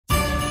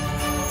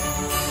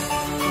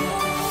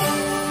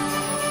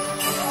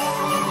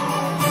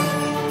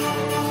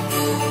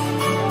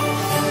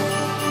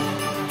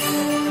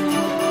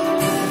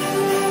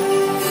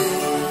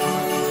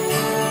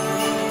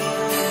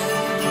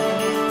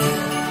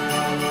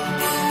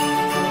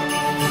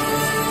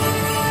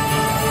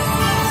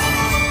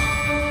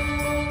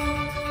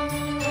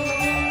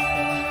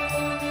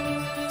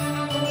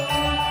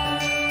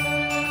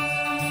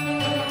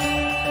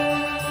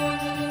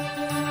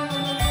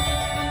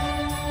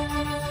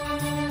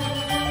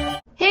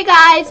Hey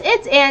guys,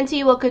 it's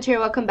Antiique,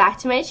 welcome back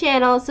to my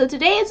channel. So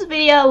today's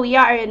video, we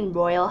are in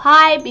Royale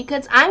High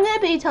because I'm going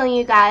to be telling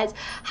you guys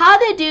how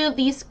to do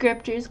the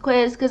scripters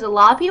quiz because a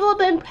lot of people have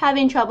been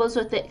having troubles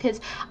with it because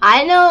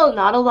I know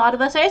not a lot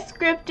of us are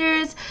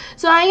scripters.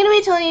 So I'm going to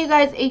be telling you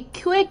guys a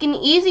quick and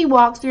easy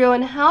walkthrough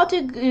on how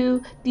to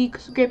do the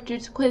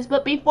scripters quiz.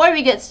 But before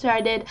we get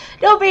started,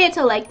 don't forget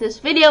to like this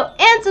video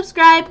and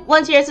subscribe.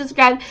 Once you're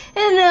subscribed,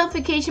 hit the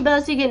notification bell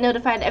so you get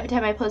notified every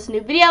time I post a new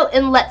video,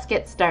 and let's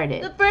get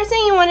started. The first thing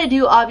you want to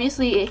do,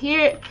 obviously,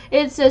 here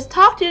it says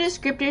talk to the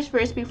scripters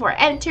first before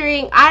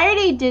entering. I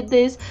already did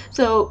this,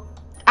 so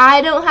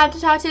I don't have to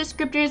talk to the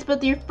scripters,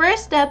 but your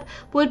first step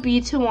would be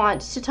to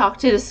want to talk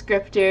to the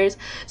scripters.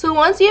 So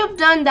once you have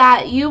done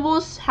that, you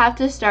will have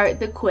to start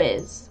the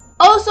quiz.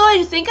 Also,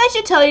 I think I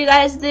should tell you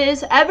guys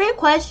this. Every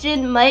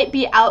question might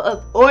be out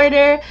of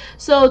order.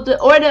 So the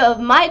order of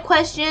my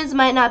questions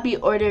might not be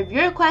order of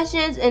your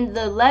questions, and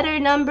the letter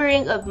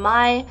numbering of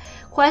my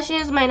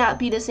questions might not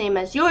be the same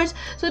as yours.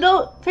 So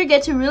don't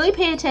forget to really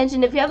pay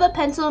attention. If you have a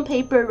pencil and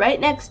paper right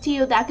next to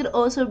you, that could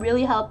also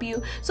really help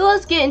you. So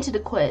let's get into the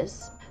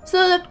quiz.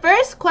 So the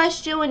first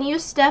question when you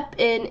step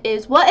in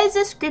is, what is the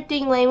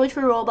scripting language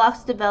for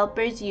Roblox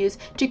developers use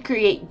to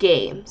create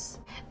games?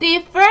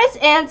 The first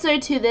answer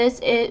to this,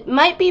 it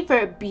might be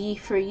for B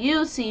for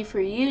you, C for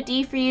you,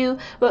 D for you,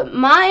 but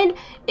mine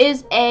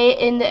is A,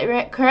 and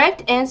the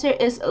correct answer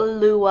is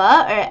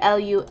Lua, or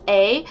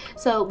L-U-A,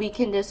 so we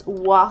can just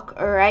walk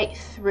right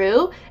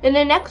through. And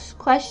the next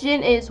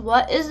question is,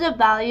 what is the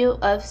value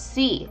of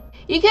C?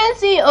 You can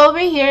see over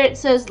here it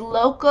says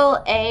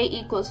local A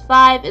equals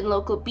 5 and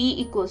local B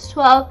equals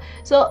 12.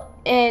 So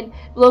and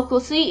local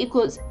C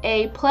equals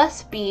A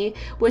plus B,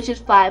 which is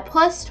 5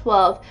 plus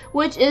 12,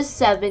 which is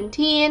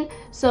 17.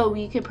 So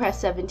we can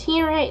press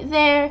 17 right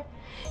there.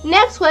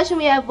 Next question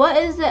we have, what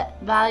is the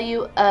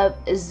value of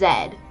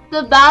Z?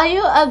 The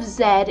value of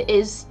Z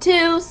is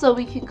 2, so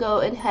we can go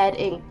ahead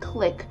and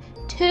click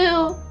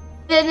 2.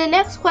 Then the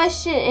next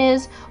question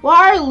is, what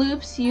are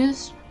loops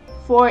used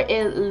for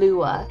in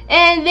Lua?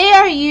 And they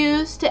are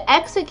used to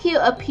execute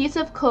a piece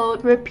of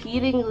code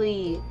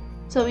repeatedly.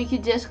 So we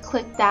could just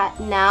click that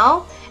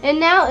now. And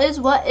now is,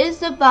 what is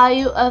the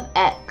value of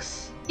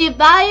X? The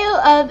value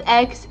of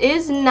X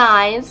is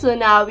 9. So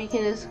now we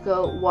can just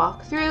go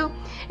walk through.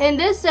 And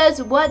this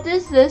says, what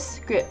does this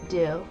script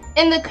do?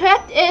 And the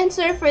correct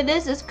answer for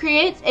this is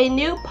creates a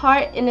new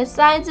part and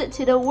assigns it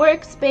to the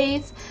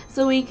workspace.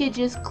 So we could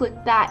just click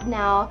that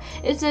now.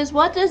 It says,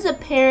 what does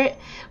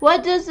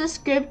the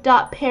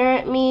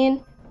script.parent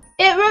mean?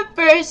 It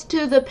refers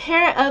to the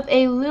parent of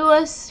a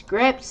Lua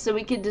script, so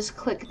we can just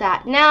click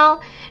that now.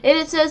 And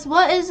it says,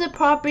 what is the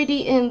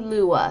property in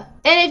Lua?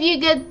 And if you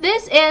get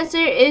this answer,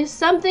 is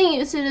something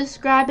used to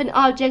describe an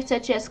object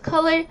such as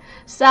color,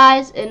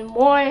 size, and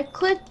more.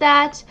 Click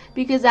that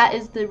because that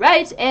is the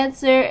right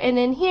answer. And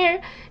then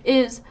here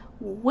is,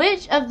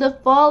 which of the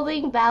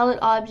following valid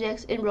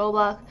objects in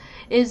Roblox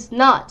is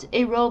not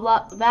a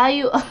valid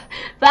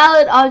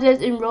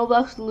object in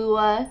Roblox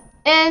Lua?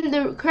 And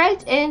the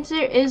correct answer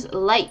is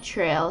light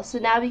trail. So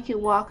now we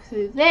can walk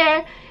through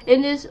there.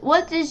 And this,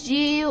 what does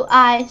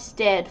GUI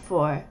stand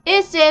for?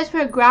 It stands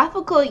for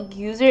graphical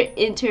user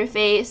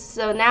interface.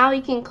 So now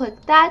we can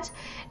click that.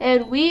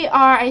 And we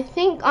are, I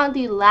think, on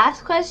the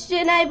last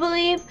question, I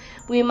believe.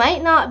 We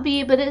might not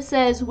be, but it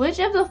says, which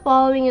of the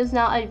following is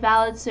not a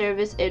valid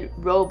service in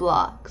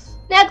Roblox?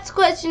 Next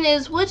question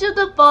is, which of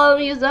the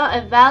following is not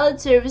a valid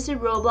service in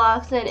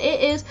Roblox? And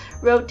it is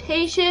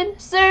rotation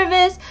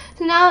service.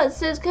 So now it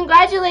says,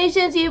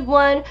 congratulations, you've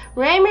won.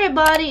 Ram your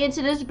body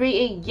into this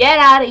breed and get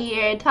out of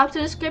here. And talk to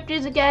the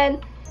scripters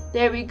again.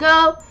 There we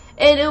go.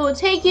 And it will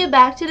take you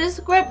back to the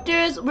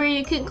scripters where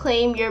you can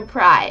claim your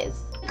prize.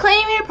 To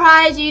claim your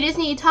prize, you just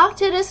need to talk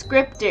to the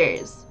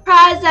scripters.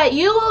 Prize that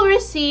you will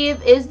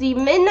receive is the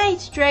Midnight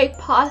Strike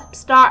Pop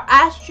Star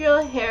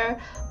Astral Hair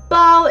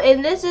Bow,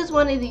 and this is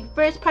one of the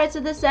first parts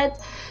of the set.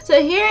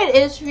 So here it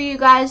is for you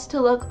guys to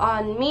look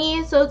on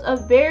me. So it's a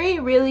very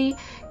really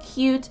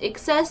cute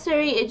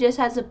accessory. It just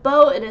has a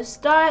bow and a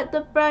star at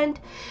the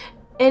front,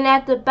 and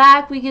at the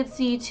back we can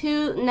see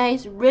two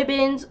nice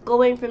ribbons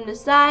going from the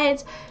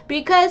sides.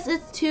 Because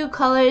it's two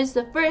colors,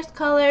 the first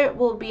color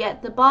will be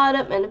at the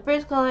bottom and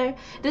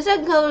the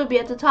second color will be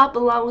at the top,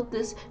 along with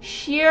this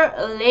sheer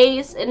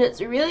lace, and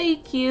it's really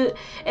cute.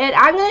 And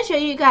I'm going to show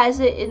you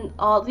guys it in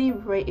all the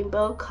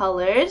rainbow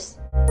colors.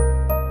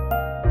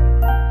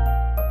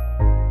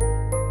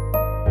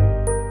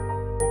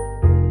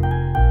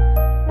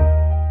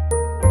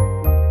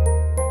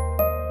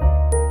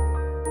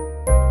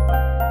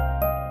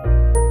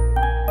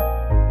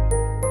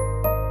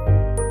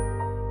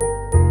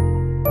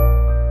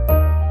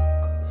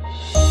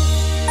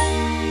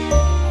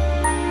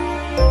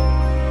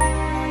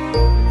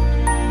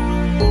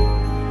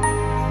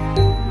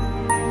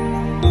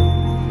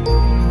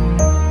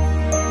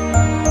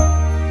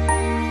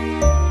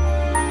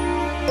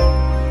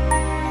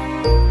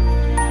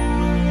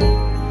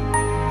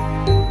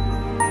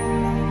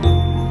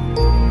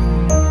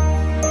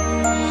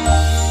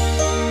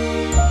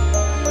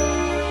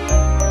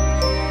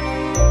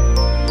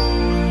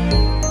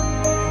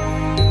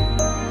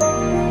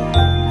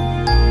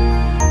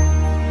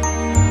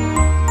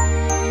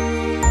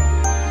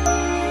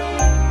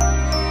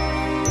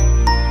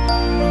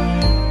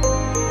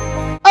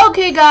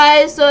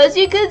 guys, so as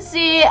you can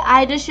see,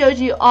 I just showed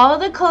you all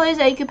the colors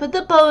that you can put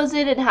the bows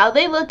in and how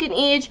they look in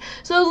each.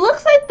 So it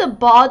looks like the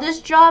ball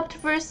just dropped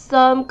for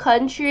some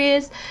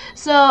countries.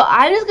 So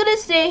I'm just gonna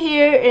stay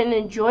here and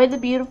enjoy the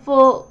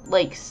beautiful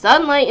like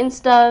sunlight and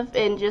stuff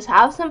and just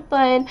have some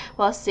fun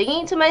while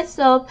singing to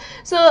myself.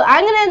 So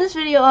I'm gonna end this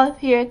video off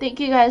here. Thank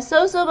you guys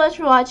so much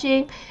for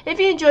watching. If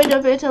you enjoyed,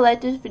 don't forget to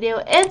like this video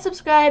and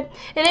subscribe.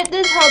 And if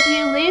this helped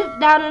you, leave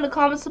down in the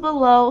comments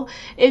below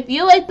if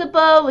you like the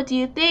bow, what do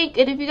you think,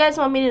 and if you guys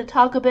want me to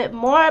talk a bit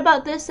more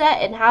about this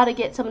set and how to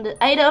get some of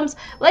the items.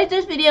 Like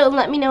this video and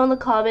let me know in the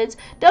comments.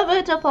 Don't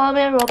forget to follow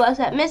me on Roblox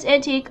at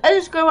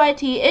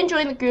 @MissAntiique_YT and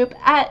join the group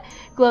at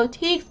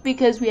 @𝒌𝓃𝓃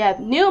because we have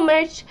new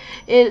merch.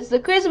 It's the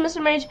Christmas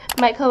merch.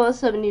 Might come with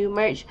some new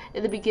merch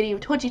at the beginning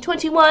of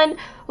 2021.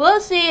 We'll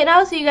see, and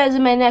I'll see you guys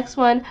in my next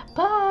one.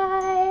 Bye.